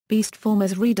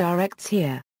Beastformers redirects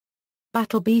here.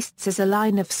 Battle Beasts is a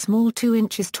line of small 2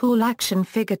 inches tall action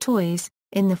figure toys,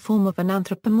 in the form of an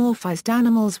anthropomorphized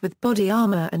animals with body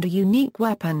armor and a unique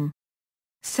weapon.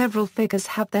 Several figures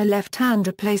have their left hand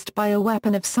replaced by a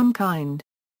weapon of some kind.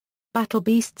 Battle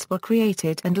Beasts were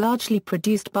created and largely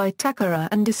produced by Takara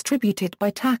and distributed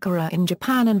by Takara in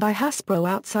Japan and by Hasbro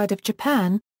outside of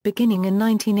Japan, beginning in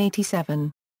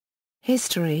 1987.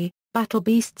 History: Battle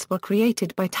Beasts were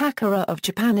created by Takara of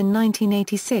Japan in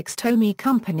 1986. Tomy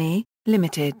Company,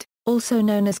 Limited, also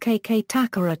known as KK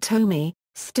Takara Tomy,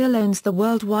 still owns the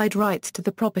worldwide rights to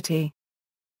the property.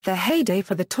 The heyday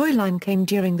for the toy line came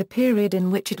during the period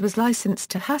in which it was licensed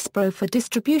to Hasbro for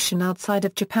distribution outside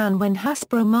of Japan, when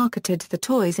Hasbro marketed the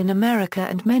toys in America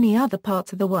and many other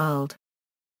parts of the world.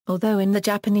 Although in the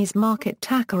Japanese market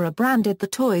Takara branded the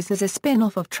toys as a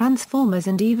spin-off of Transformers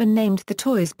and even named the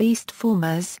toys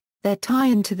Beastformers, their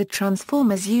tie-in to the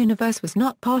Transformers universe was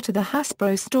not part of the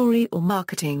Hasbro story or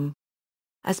marketing.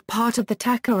 As part of the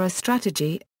Takara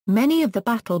strategy, many of the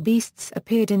Battle Beasts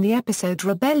appeared in the episode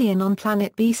Rebellion on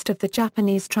Planet Beast of the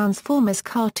Japanese Transformers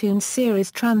cartoon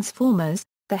series Transformers,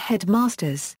 The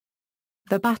Headmasters.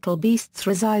 The Battle Beasts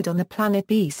reside on the planet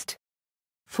Beast.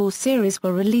 4 series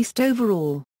were released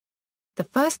overall. The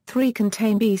first 3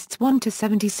 contain Beasts 1 to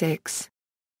 76.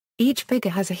 Each figure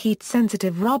has a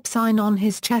heat-sensitive rub sign on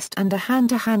his chest and a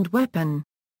hand-to-hand weapon.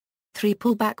 3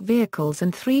 pullback vehicles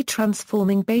and 3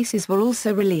 transforming bases were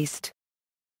also released.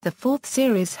 The 4th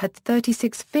series had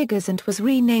 36 figures and was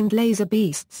renamed Laser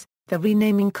Beasts. The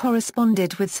renaming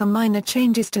corresponded with some minor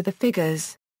changes to the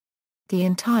figures. The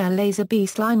entire Laser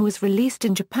Beast line was released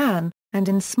in Japan, and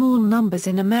in small numbers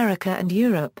in America and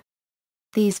Europe.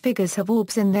 These figures have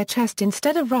orbs in their chest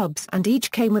instead of rubs, and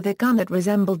each came with a gun that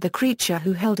resembled the creature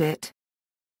who held it.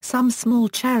 Some small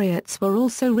chariots were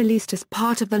also released as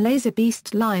part of the Laser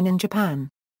Beast line in Japan.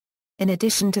 In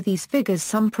addition to these figures,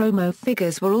 some promo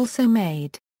figures were also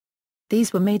made.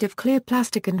 These were made of clear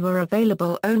plastic and were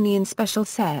available only in special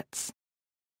sets.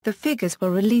 The figures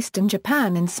were released in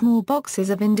Japan in small boxes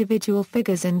of individual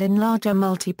figures and in larger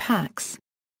multi-packs.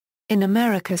 In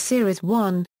America, Series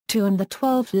 1, 2 and the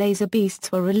 12 Laser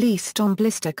Beasts were released on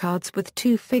blister cards with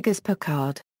 2 figures per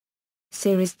card.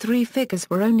 Series 3 figures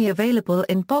were only available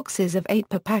in boxes of 8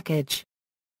 per package.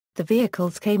 The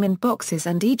vehicles came in boxes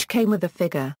and each came with a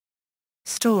figure.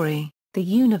 Story: The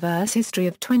Universe History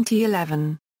of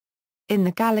 2011. In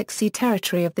the galaxy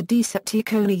territory of the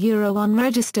Decepticons Euro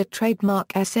unregistered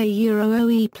trademark SA Euro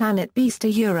OE Planet Beast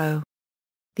Euro.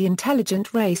 The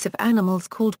intelligent race of animals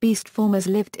called Beastformers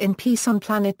lived in peace on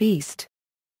Planet Beast.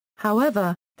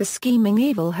 However, the scheming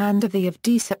evil hand of the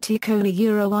Decepticons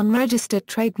Euro unregistered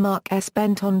trademark S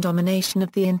bent on domination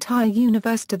of the entire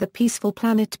universe to the peaceful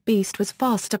planet Beast was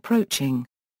fast approaching.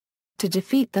 To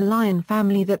defeat the lion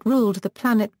family that ruled the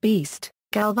planet Beast,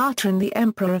 Galvatron the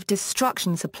Emperor of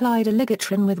Destruction supplied a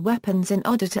Ligatron with weapons in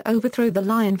order to overthrow the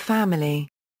lion family.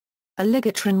 A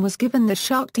Ligatron was given the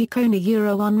Sharkticons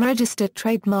Euro unregistered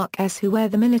trademark S, who were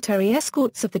the military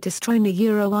escorts of the Destrona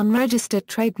Euro unregistered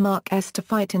trademark S, to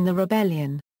fight in the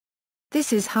rebellion.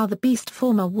 This is how the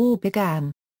Beastformer War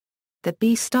began. The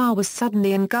Beast Star was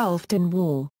suddenly engulfed in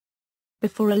war.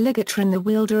 Before a Ligatron, the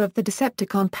wielder of the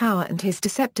Decepticon power, and his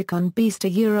Decepticon Beast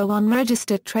Euro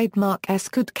unregistered trademark S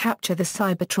could capture the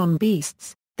Cybertron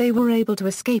Beasts, they were able to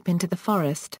escape into the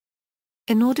forest.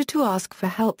 In order to ask for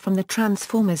help from the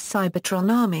Transformers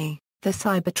Cybertron army, the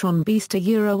Cybertron Beast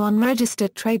Euro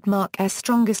unregistered trademark S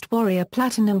strongest warrior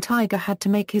Platinum Tiger had to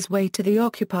make his way to the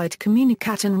occupied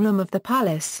communication room of the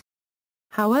palace.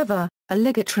 However, a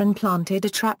Ligatron planted a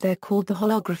trap there called the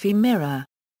holography mirror.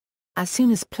 As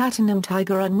soon as Platinum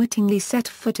Tiger unwittingly set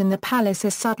foot in the palace,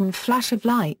 a sudden flash of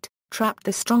light trapped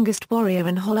the strongest warrior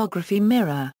in holography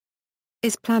mirror.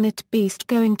 Is Planet Beast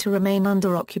going to remain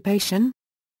under occupation?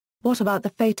 What about the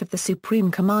fate of the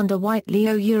Supreme Commander White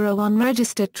Leo Euro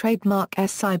unregistered trademark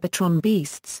S Cybertron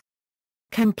Beasts?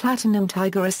 Can Platinum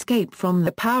Tiger escape from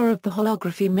the power of the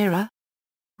holography mirror?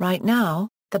 Right now,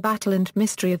 the battle and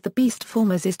mystery of the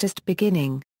Beastformers is just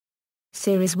beginning.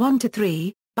 Series 1 to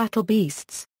 3, Battle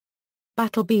Beasts.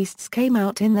 Battle Beasts came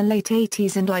out in the late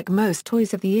 80s and, like most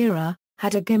toys of the era,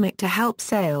 had a gimmick to help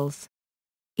sales.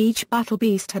 Each Battle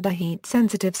Beast had a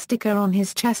heat-sensitive sticker on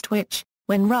his chest which,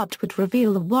 when rubbed, would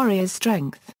reveal the warrior's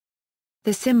strength.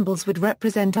 The symbols would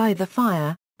represent either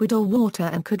fire, wood or water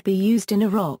and could be used in a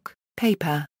rock,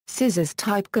 paper, scissors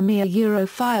type game. Euro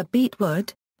fire beat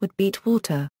wood beat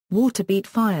water, water beat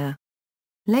fire.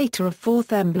 Later a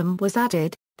 4th emblem was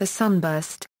added, the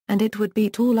sunburst, and it would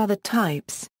beat all other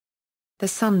types. The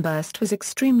sunburst was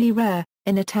extremely rare,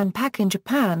 in a 10-pack in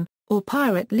Japan, or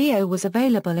Pirate Leo was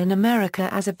available in America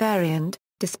as a variant,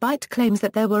 despite claims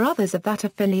that there were others of that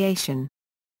affiliation.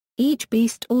 Each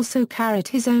beast also carried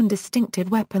his own distinctive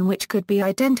weapon which could be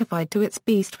identified to its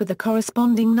beast with a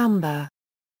corresponding number.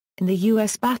 In the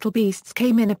US, battle beasts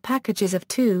came in packages of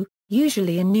 2,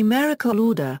 usually in numerical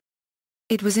order.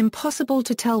 It was impossible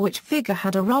to tell which figure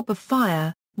had a rub of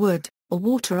fire, wood, or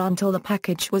water until the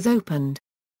package was opened.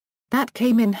 That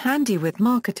came in handy with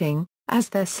marketing, as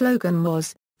their slogan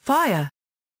was, "Fire,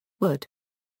 wood,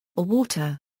 or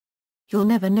water. You'll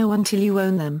never know until you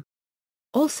own them."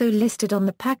 Also listed on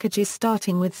the packages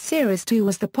starting with Series 2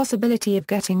 was the possibility of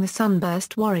getting the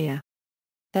Sunburst Warrior.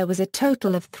 There was a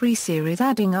total of 3 series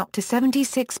adding up to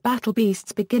 76 battle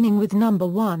beasts beginning with number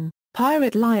 1,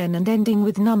 Pirate Lion, and ending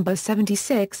with number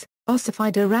 76,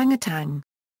 Ossified Orangutan.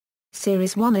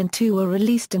 Series 1 and 2 were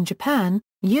released in Japan,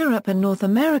 Europe and North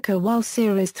America, while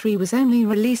Series 3 was only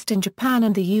released in Japan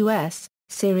and the US.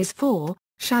 Series 4,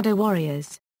 Shadow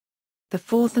Warriors. The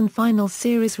fourth and final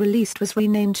series released was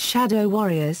renamed Shadow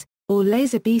Warriors, or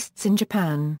Laser Beasts in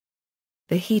Japan.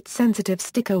 The heat-sensitive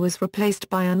sticker was replaced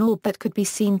by an orb that could be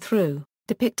seen through,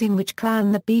 depicting which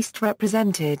clan the beast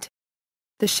represented.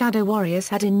 The Shadow Warriors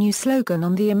had a new slogan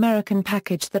on the American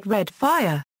package that read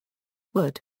 "Fire,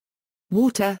 wood,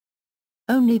 water.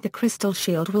 Only the crystal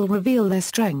shield will reveal their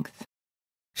strength."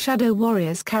 Shadow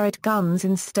Warriors carried guns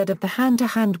instead of the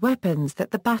hand-to-hand weapons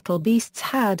that the battle beasts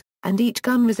had, and each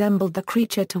gun resembled the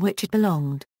creature to which it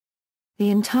belonged. The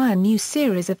entire new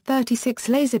series of 36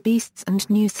 laser beasts and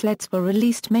new sleds were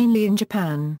released mainly in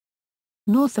Japan.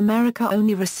 North America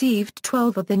only received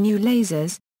 12 of the new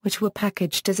lasers, which were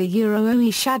packaged as a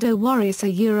Euro-OE Shadow Warriors, a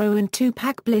Euro and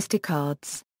 2-pack blister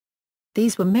cards.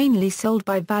 These were mainly sold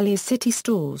by Value City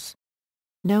stores.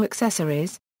 No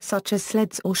accessories, such as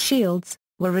sleds or shields,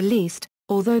 were released,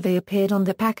 although they appeared on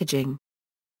the packaging.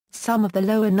 Some of the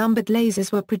lower-numbered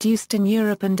lasers were produced in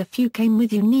Europe and a few came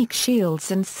with unique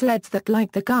shields and sleds that,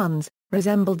 like the guns,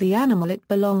 resembled the animal it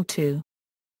belonged to.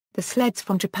 The sleds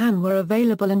from Japan were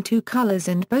available in 2 colors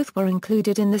and both were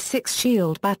included in the 6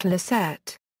 Shield Battler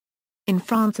set. In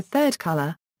France, a third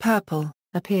color, purple,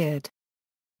 appeared.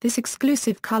 This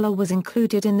exclusive color was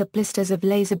included in the blisters of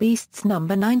Laser Beasts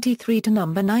number 93 to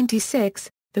number 96,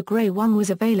 the gray one was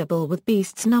available with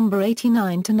Beasts number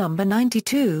 89 to number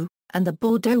 92, and the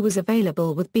Bordeaux was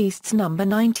available with Beasts number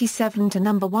 97 to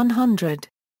number 100.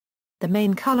 The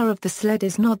main color of the sled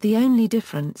is not the only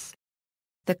difference.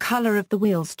 The color of the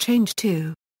wheels changed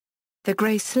too. The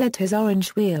gray sled has orange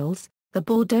wheels, the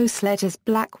Bordeaux sled has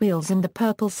black wheels, and the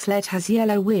purple sled has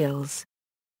yellow wheels.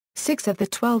 6 of the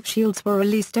 12 shields were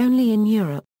released only in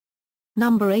Europe.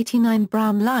 Number 89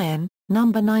 Brown Lion,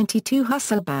 number 92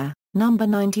 Hustle Bear, number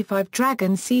 95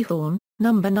 Dragon Seahorn,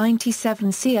 number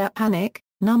 97 Sea Panic,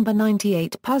 number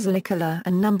 98 Puzzlicola,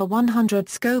 and number 100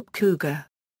 Scope Cougar.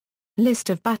 List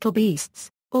of battle beasts.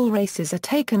 All races are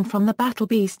taken from the Battle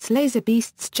Beasts Laser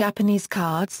Beasts Japanese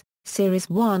cards. Series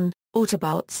 1,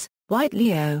 Autobots, White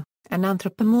Leo, an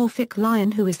anthropomorphic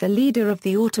lion who is the leader of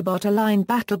the Autobot-aligned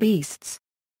battle beasts.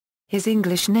 His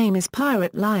English name is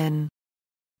Pirate Lion.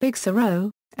 Big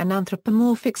Zero, an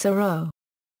anthropomorphic Zero.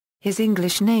 His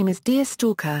English name is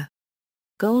Deerstalker.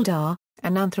 Goldar,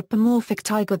 an anthropomorphic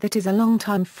tiger that is a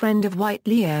longtime friend of White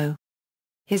Leo.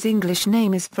 His English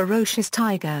name is Ferocious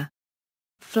Tiger.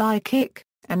 Fly Kick,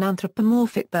 an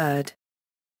anthropomorphic bird.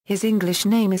 His English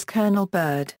name is Colonel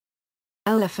Bird.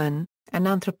 Elephant, an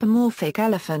anthropomorphic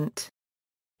elephant.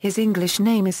 His English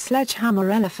name is Sledgehammer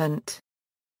Elephant.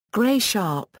 Grey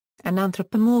Sharp, an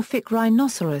anthropomorphic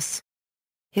rhinoceros.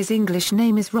 His English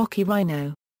name is Rocky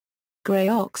Rhino. Grey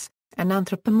Ox, an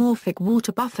anthropomorphic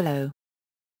water buffalo.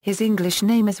 His English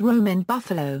name is Roman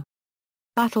Buffalo.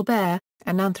 Battle Bear,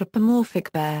 an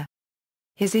anthropomorphic bear.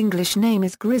 His English name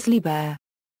is Grizzly Bear.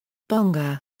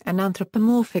 Bonga, an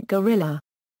anthropomorphic gorilla.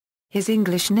 His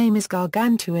English name is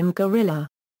Gargantuan Gorilla.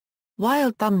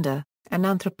 Wild Thunder, an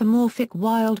anthropomorphic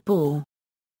wild boar.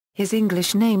 His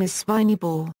English name is Swiney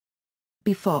Boar.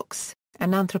 Bee Fox,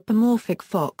 an anthropomorphic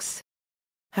fox.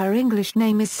 Her English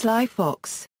name is Sly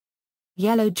Fox.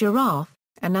 Yellow Giraffe,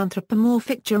 an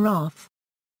anthropomorphic giraffe.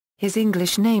 His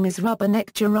English name is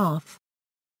Rubberneck Giraffe.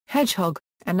 Hedgehog,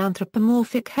 an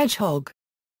anthropomorphic hedgehog.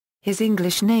 His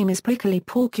English name is Prickly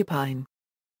Porcupine.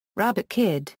 Rabbit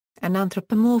Kid, an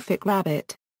anthropomorphic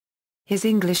rabbit. His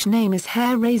English name is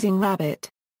Hair-Raising Rabbit.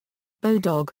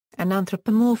 Bowdog, an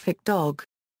anthropomorphic dog.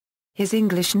 His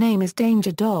English name is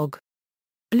Danger Dog.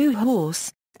 Blue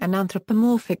Horse, an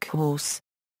anthropomorphic horse.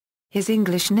 His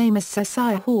English name is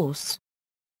Sasai Horse.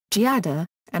 Giada,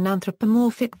 an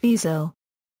anthropomorphic weasel.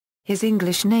 His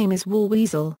English name is War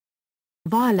Weasel.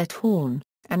 Violet Horn,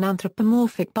 an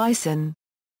anthropomorphic bison.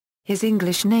 His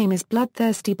English name is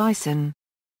bloodthirsty bison.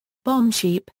 Bomb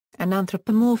sheep, an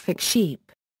anthropomorphic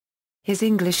sheep. His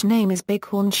English name is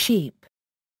bighorn sheep.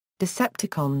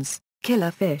 Decepticons,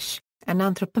 killer fish, an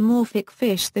anthropomorphic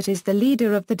fish that is the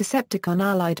leader of the Decepticon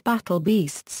allied battle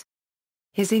beasts.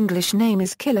 His English name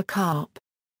is killer carp.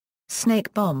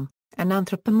 Snake bomb, an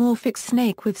anthropomorphic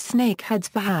snake with snake heads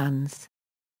for hands.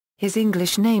 His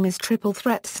English name is triple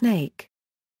threat snake.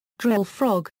 Drill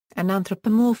frog, an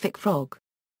anthropomorphic frog.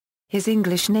 His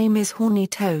English name is horny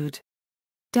toad.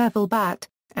 Devil bat,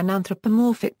 an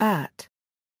anthropomorphic bat.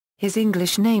 His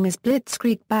English name is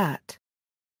blitzkrieg bat.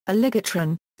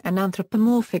 Alligatron, an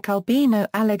anthropomorphic albino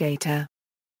alligator.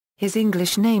 His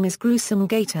English name is gruesome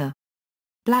gator.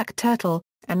 Black turtle,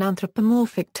 an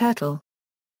anthropomorphic turtle.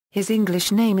 His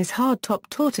English name is hardtop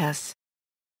tortoise.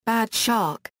 Bad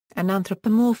shark, an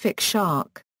anthropomorphic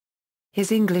shark.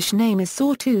 His English name is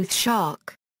sawtooth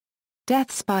shark.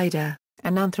 Death spider,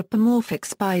 an anthropomorphic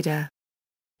spider.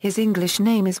 His English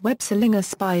name is web-slinger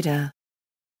spider.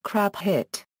 Crab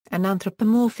hit, an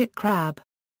anthropomorphic crab.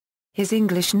 His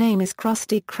English name is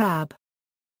crusty crab.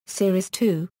 Series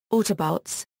 2,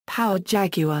 Autobots, powered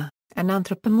jaguar, an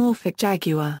anthropomorphic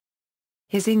jaguar.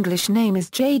 His English name is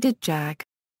jaded jag.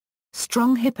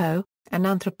 Strong hippo, an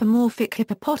anthropomorphic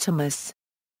hippopotamus.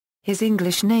 His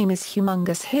English name is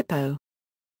humongous hippo.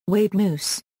 Wade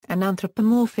moose, an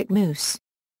anthropomorphic moose.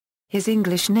 His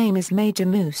English name is major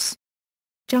moose.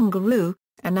 Jungaroo,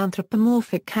 an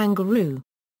anthropomorphic kangaroo.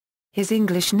 His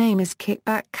English name is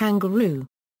kickback kangaroo.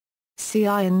 Sea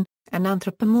lion, an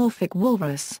anthropomorphic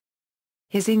walrus.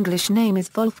 His English name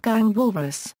is Wolfgang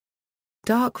walrus.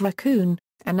 Dark raccoon,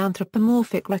 an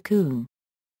anthropomorphic raccoon.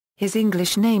 His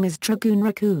English name is dragoon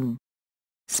raccoon.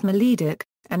 Smiley-duck,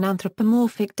 an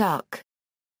anthropomorphic duck.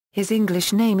 His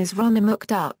English name is Runnymede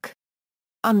duck.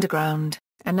 Underground,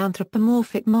 an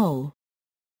anthropomorphic mole.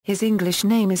 His English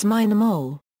name is minor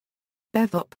mole.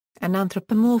 Bevop, an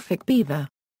anthropomorphic beaver.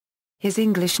 His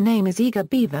English name is eager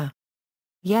beaver.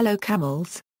 Yellow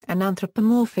camels, an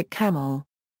anthropomorphic camel.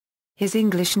 His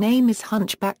English name is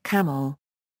hunchback camel.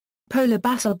 Polar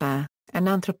battle bear, an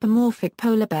anthropomorphic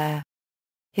polar bear.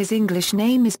 His English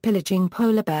name is pillaging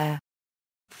polar bear.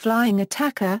 Flying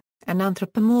attacker, an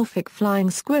anthropomorphic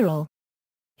flying squirrel.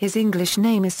 His English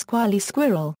name is squally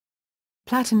squirrel.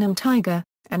 Platinum tiger,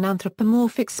 an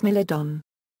anthropomorphic smilodon.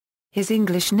 His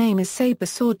English name is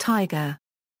saber-sword tiger.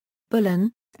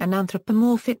 Bullen, an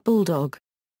anthropomorphic bulldog.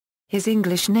 His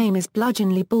English name is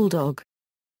bludgeonly bulldog.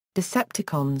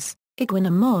 Decepticons,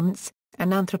 iguana mons,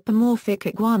 an anthropomorphic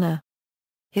iguana.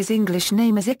 His English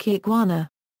name is icky iguana.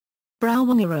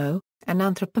 Brawangiro, an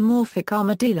anthropomorphic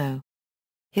armadillo.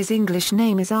 His English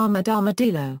name is armored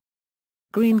armadillo.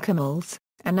 Green camels,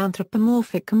 an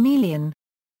anthropomorphic chameleon.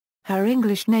 Her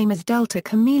English name is delta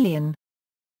chameleon.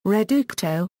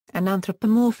 Reducto, an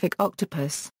anthropomorphic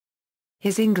octopus.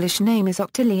 His English name is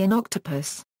octillion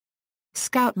octopus.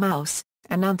 Scout mouse,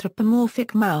 an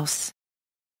anthropomorphic mouse.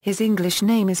 His English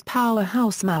name is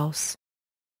powerhouse mouse.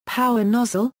 Power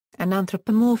nozzle, an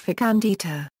anthropomorphic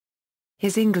anteater.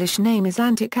 His English name is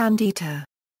antic anteater.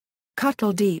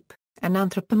 Cuttle deep, an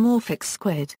anthropomorphic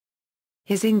squid.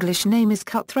 His English name is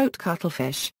cutthroat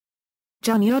cuttlefish.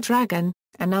 Junior dragon,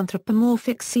 an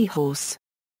anthropomorphic seahorse.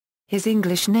 His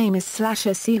English name is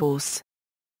slasher seahorse.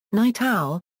 Night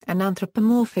owl, an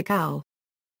anthropomorphic owl.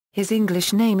 His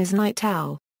English name is night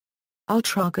owl.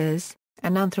 Ultragas,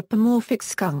 an anthropomorphic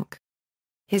skunk.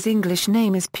 His English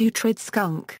name is putrid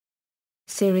skunk.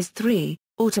 Series 3,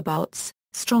 Autobots,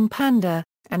 strong panda,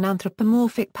 an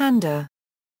anthropomorphic panda.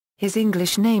 His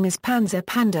English name is panzer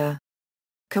panda.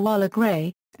 Koala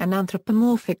grey, an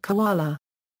anthropomorphic koala.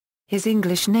 His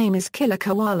English name is killer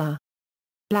koala.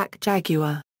 Black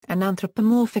jaguar, an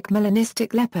anthropomorphic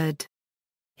melanistic leopard.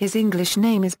 His English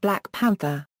name is black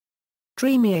panther.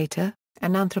 Dreamiator,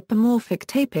 an anthropomorphic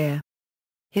tapir.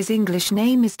 His English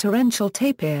name is torrential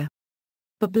tapir.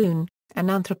 Baboon, an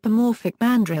anthropomorphic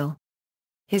mandrill.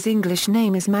 His English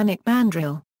name is manic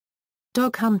mandrill.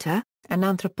 Dog hunter, an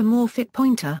anthropomorphic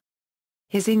pointer.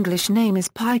 His English name is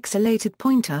pixelated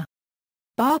pointer.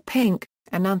 Bar pink,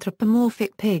 an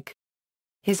anthropomorphic pig.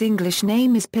 His English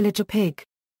name is pillager pig.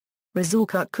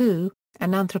 Razorcuckoo,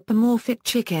 an anthropomorphic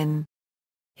chicken.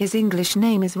 His English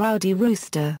name is rowdy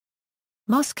rooster.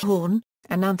 Muskhorn,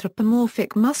 an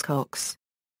anthropomorphic muskox.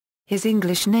 His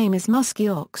English name is musky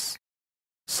ox.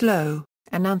 Slow,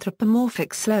 an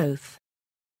anthropomorphic sloth.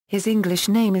 His English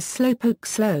name is slowpoke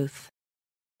sloth.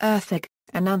 Earthig,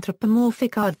 an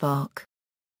anthropomorphic aardvark.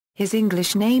 His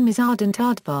English name is ardent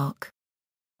aardvark.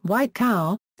 White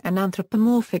cow, an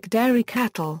anthropomorphic dairy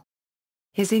cattle.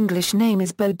 His English name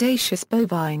is Bodacious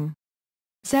bovine.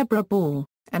 Zebra ball,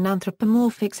 an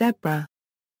anthropomorphic zebra.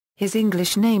 His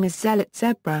English name is Zealot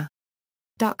zebra.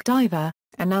 Duck diver,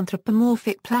 an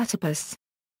anthropomorphic platypus.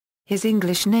 His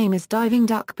English name is Diving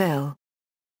duckbill.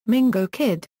 Mingo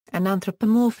kid, an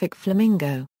anthropomorphic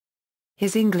flamingo.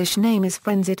 His English name is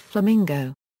Frenzied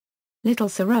flamingo. Little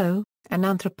serow, an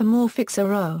anthropomorphic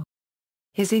serow.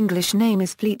 His English name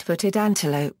is Fleet-footed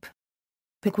antelope.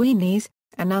 Penguinis,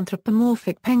 an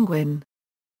anthropomorphic penguin.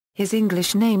 His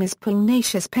English name is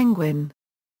Pugnacious penguin.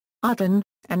 Udden,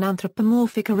 an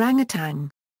anthropomorphic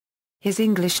orangutan. His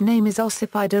English name is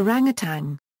Ossified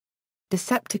orangutan.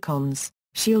 Decepticons,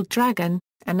 shield dragon,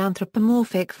 an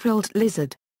anthropomorphic frilled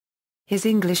lizard. His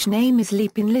English name is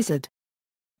Leaping lizard.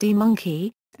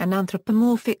 D-monkey, an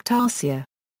anthropomorphic tarsier.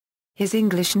 His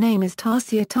English name is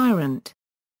Tarsier tyrant.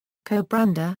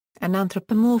 Cobranda, an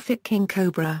anthropomorphic king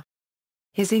cobra.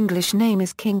 His English name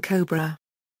is king cobra.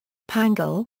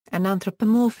 Pangol, an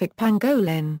anthropomorphic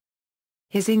pangolin.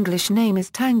 His English name is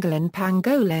Tangolin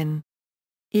pangolin.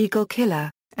 Eagle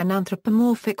killer, an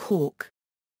anthropomorphic hawk.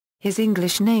 His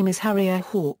English name is harrier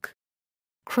hawk.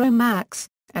 Chromax,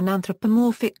 an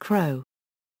anthropomorphic crow.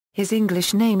 His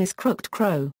English name is crooked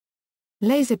crow.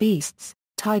 Laser beasts,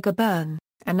 tiger burn,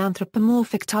 an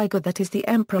anthropomorphic tiger that is the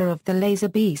emperor of the laser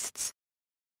beasts.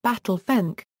 Battle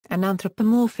fenk, an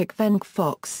anthropomorphic fenk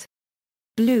fox.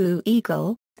 Blue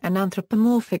eagle, an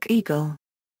anthropomorphic eagle.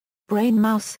 Brain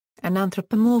mouse, an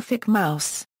anthropomorphic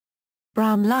mouse.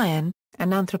 Brown lion,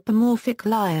 an anthropomorphic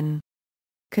lion.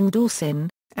 Condorcin,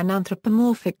 an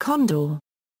anthropomorphic condor.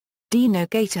 Dino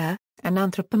gator, an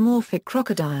anthropomorphic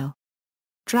crocodile.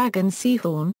 Dragon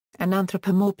seahorn, an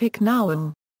anthropomorphic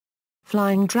narwhal.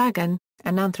 Flying dragon,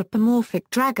 an anthropomorphic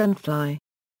dragonfly.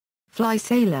 Fly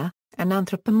sailor, an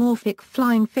anthropomorphic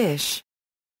flying fish.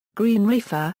 Green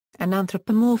reefer, an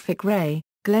anthropomorphic ray,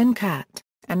 glen cat,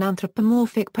 an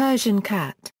anthropomorphic Persian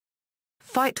cat.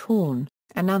 Fight horn,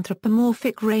 an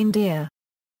anthropomorphic reindeer.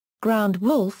 Ground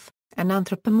wolf, an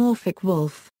anthropomorphic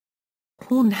wolf.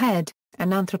 Hornhead,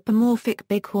 an anthropomorphic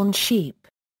bighorn sheep.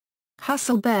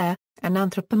 Hustle bear, an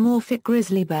anthropomorphic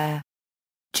grizzly bear.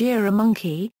 Gira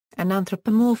monkey, an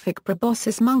anthropomorphic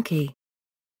proboscis monkey.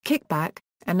 Kickback,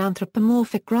 an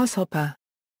anthropomorphic grasshopper.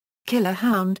 Killer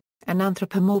hound, an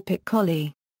anthropomorphic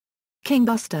collie.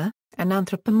 Kingbuster, an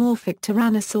anthropomorphic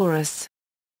tyrannosaurus.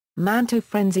 Manto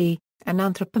frenzy, an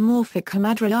anthropomorphic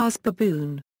hamadryas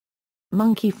baboon.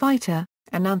 Monkey fighter,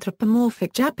 an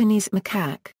anthropomorphic Japanese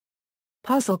macaque.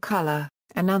 Puzzle color,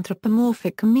 an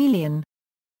anthropomorphic chameleon.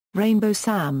 Rainbow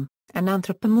Sam, an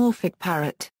anthropomorphic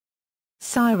parrot.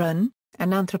 Siren,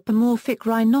 an anthropomorphic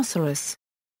rhinoceros.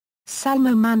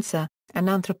 Salmomancer, an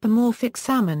anthropomorphic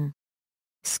salmon.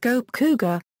 Scope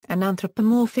cougar, an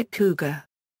anthropomorphic cougar.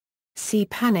 Sea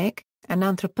panic, an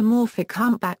anthropomorphic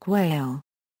humpback whale.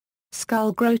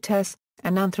 Skull grotus,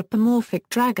 an anthropomorphic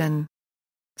dragon.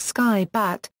 Sky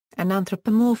bat, an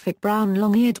anthropomorphic brown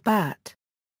long-eared bat.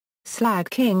 Slag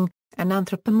king, an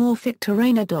anthropomorphic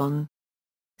pteranodon.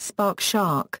 Spark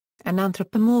shark, an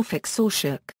anthropomorphic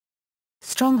sawshark.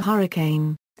 Strong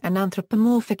hurricane, an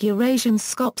anthropomorphic Eurasian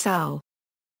scops owl.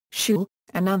 Shul,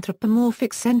 an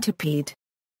anthropomorphic centipede.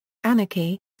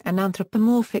 Anarchy, an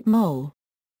anthropomorphic mole.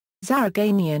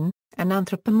 Zaraganian, an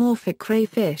anthropomorphic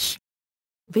crayfish.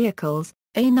 Vehicles,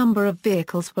 a number of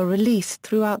vehicles were released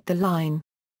throughout the line.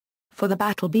 For the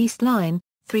Battle Beast line,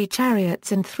 3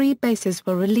 chariots and 3 bases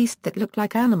were released that looked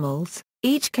like animals,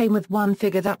 each came with one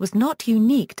figure that was not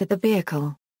unique to the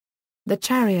vehicle. The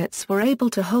chariots were able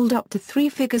to hold up to 3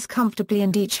 figures comfortably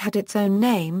and each had its own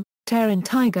name: Terran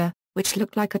Tiger, which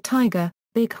looked like a tiger,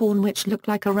 Bighorn which looked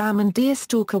like a ram, and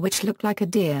Deerstalker which looked like a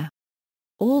deer.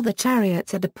 All the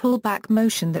chariots had a pullback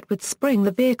motion that would spring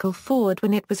the vehicle forward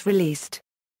when it was released.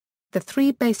 The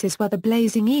 3 bases were the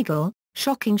Blazing Eagle,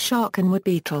 Shocking Shark and Wood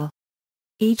Beetle.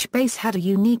 Each base had a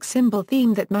unique symbol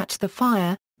theme that matched the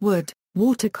fire, wood,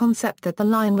 water concept that the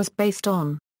line was based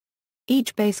on.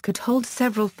 Each base could hold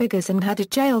several figures and had a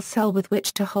jail cell with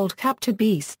which to hold captured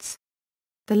beasts.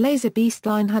 The Laser Beast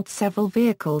line had several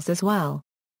vehicles as well.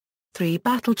 3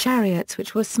 battle chariots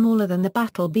which were smaller than the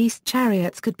Battle Beast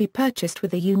chariots could be purchased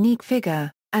with a unique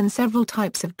figure, and several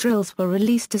types of drills were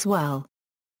released as well.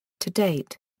 To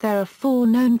date, there are 4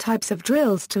 known types of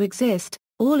drills to exist,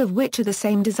 all of which are the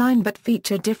same design but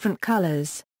feature different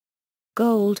colors.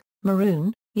 Gold,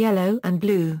 maroon, yellow and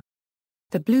blue.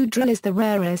 The blue drill is the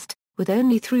rarest, with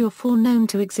only 3 or 4 known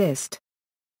to exist.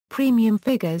 Premium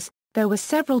figures. There were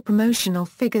several promotional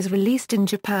figures released in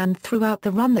Japan throughout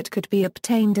the run that could be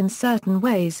obtained in certain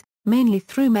ways, mainly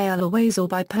through mail-aways or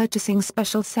by purchasing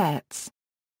special sets.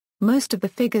 Most of the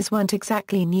figures weren't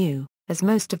exactly new, as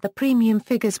most of the premium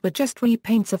figures were just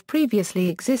repaints of previously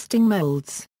existing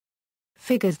molds.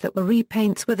 Figures that were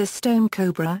repaints were the Stone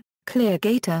Cobra, Clear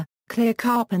Gator, Clear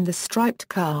Carp and the Striped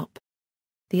Carp.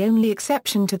 The only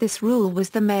exception to this rule was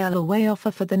the mail-away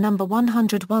offer for the number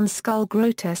 101 Skull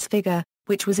Grotesque figure,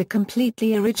 which was a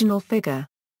completely original figure.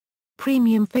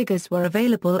 Premium figures were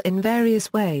available in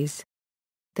various ways.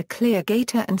 The Clear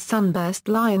Gator and Sunburst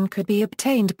Lion could be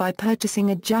obtained by purchasing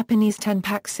a Japanese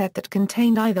 10-pack set that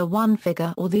contained either one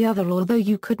figure or the other, although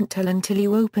you couldn't tell until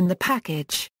you opened the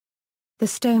package. The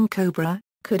Stone Cobra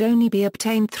could only be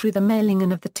obtained through the mailing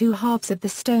in of the two halves of the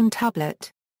stone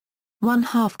tablet. One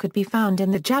half could be found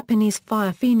in the Japanese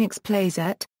Fire Phoenix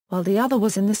playset, while the other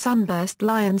was in the Sunburst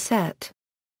Lion set.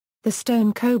 The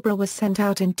Stone Cobra was sent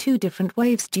out in two different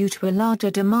waves due to a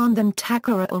larger demand than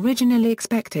Takara originally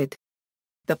expected.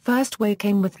 The first wave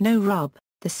came with no rub,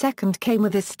 the second came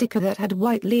with a sticker that had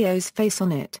White Leo's face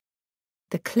on it.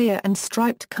 The clear and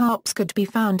striped carps could be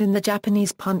found in the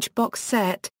Japanese punch box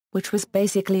set, which was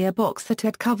basically a box that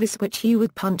had covers which you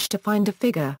would punch to find a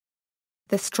figure.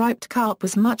 The striped carp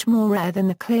was much more rare than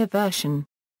the clear version.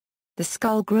 The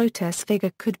Skull Grotesque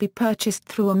figure could be purchased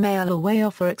through a mail-away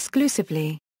offer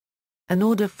exclusively. An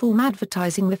order form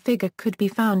advertising the figure could be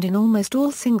found in almost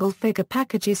all single-figure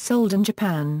packages sold in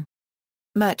Japan.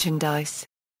 Merchandise.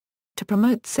 To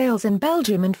promote sales in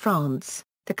Belgium and France,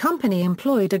 the company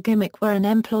employed a gimmick where an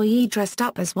employee dressed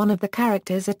up as one of the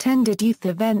characters attended youth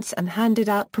events and handed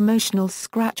out promotional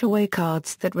scratch-away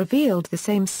cards that revealed the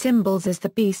same symbols as the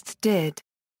beasts did.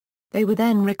 They were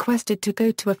then requested to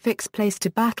go to a fixed place to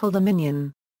battle the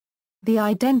minion. The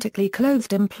identically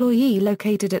clothed employee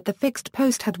located at the fixed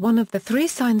post had one of the three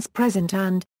signs present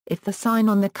and, if the sign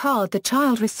on the card the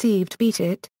child received beat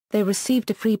it, they received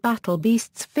a free Battle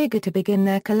Beasts figure to begin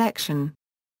their collection.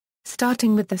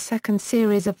 Starting with the second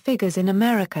series of figures in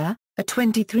America, a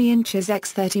 23 inches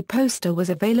x 30 poster was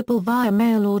available via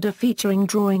mail order featuring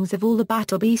drawings of all the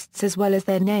Battle Beasts as well as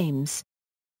their names.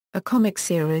 A comic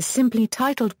series simply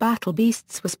titled Battle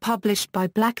Beasts was published by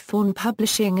Blackthorn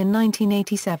Publishing in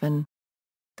 1987.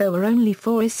 There were only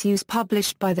 4 issues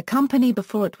published by the company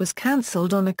before it was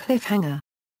cancelled on a cliffhanger.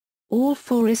 All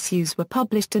 4 issues were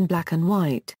published in black and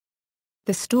white.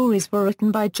 The stories were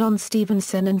written by John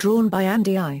Stevenson and drawn by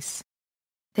Andy Ice.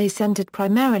 They centered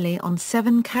primarily on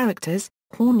 7 characters,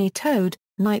 Horny Toad,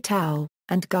 Night Owl,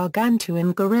 and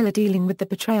Gargantuan Gorilla, dealing with the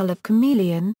betrayal of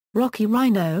Chameleon, Rocky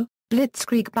Rhino,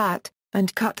 Blitzkrieg Bat,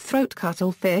 and Cutthroat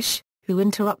Cuttlefish, who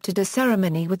interrupted a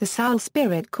ceremony with the Soul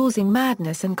Spirit, causing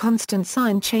madness and constant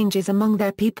sign changes among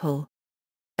their people.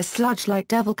 A sludge-like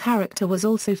devil character was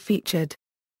also featured.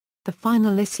 The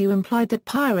final issue implied that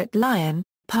Pirate Lion,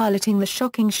 piloting the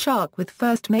shocking shark with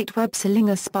first mate web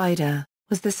slinger spider,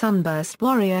 was the Sunburst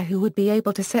Warrior who would be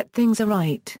able to set things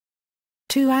aright.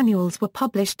 2 annuals were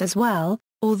published as well,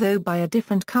 although by a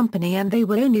different company, and they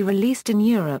were only released in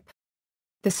Europe.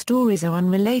 The stories are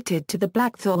unrelated to the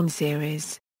Blackthorn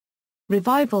series.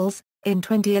 Revivals. In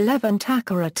 2011,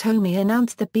 Takara Tomy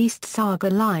announced the Beast Saga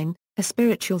line, a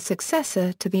spiritual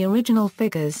successor to the original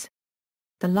figures.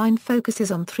 The line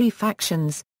focuses on 3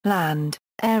 factions: land,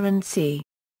 air and sea.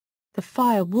 The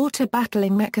fire-water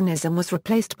battling mechanism was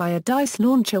replaced by a dice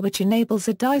launcher which enables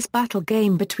a dice battle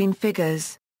game between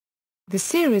figures. The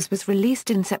series was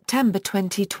released in September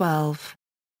 2012.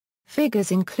 Figures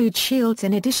include shields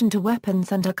in addition to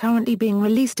weapons and are currently being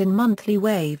released in monthly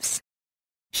waves.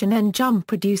 Shonen Jump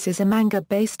produces a manga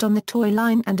based on the toy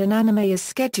line and an anime is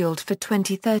scheduled for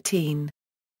 2013.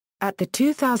 At the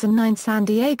 2009 San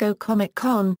Diego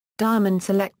Comic-Con, Diamond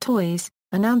Select Toys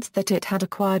announced that it had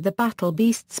acquired the Battle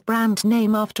Beasts brand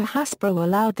name after Hasbro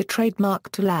allowed the trademark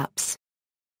to lapse.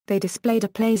 They displayed a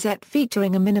playset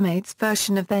featuring a Minimates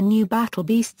version of their new Battle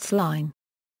Beasts line.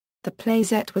 The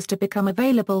playset was to become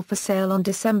available for sale on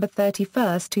December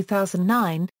 31,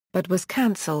 2009, but was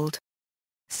cancelled.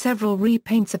 Several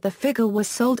repaints of the figure were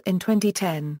sold in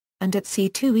 2010, and at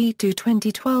C2E2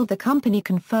 2012 the company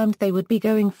confirmed they would be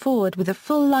going forward with a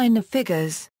full line of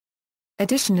figures.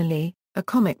 Additionally, a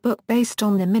comic book based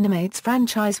on the Minimates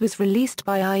franchise was released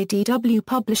by IDW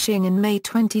Publishing in May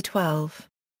 2012.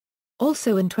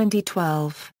 Also in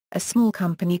 2012, a small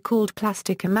company called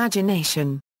Plastic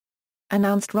Imagination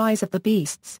announced Rise of the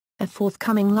Beasts, a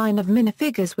forthcoming line of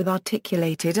minifigures with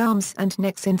articulated arms and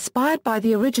necks inspired by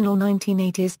the original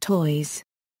 1980s toys.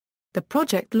 The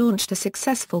project launched a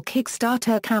successful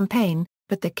Kickstarter campaign,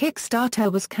 but the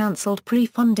Kickstarter was cancelled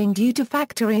pre-funding due to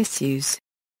factory issues.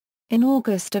 In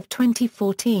August of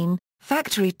 2014,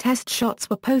 factory test shots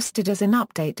were posted as an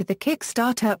update to the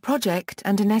Kickstarter project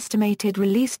and an estimated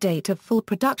release date of full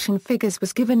production figures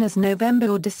was given as November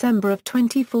or December of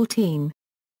 2014.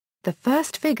 The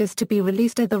first figures to be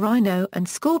released are the Rhino and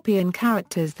Scorpion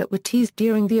characters that were teased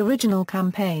during the original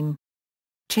campaign.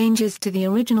 Changes to the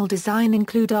original design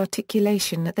include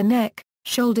articulation at the neck,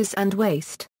 shoulders and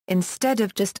waist, instead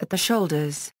of just at the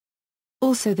shoulders.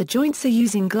 Also the joints are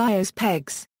using Glyos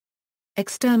pegs.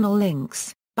 External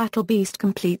links, Battle Beast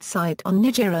complete site on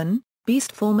Nijiran,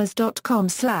 beastformers.com/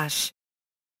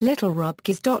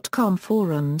 littlerobkies.com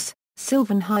forums,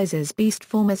 Sylvan Heiser's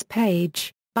Beastformers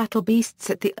page, Battle Beasts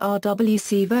at the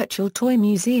RWC Virtual Toy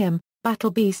Museum,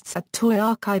 Battle Beasts at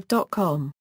toyarchive.com.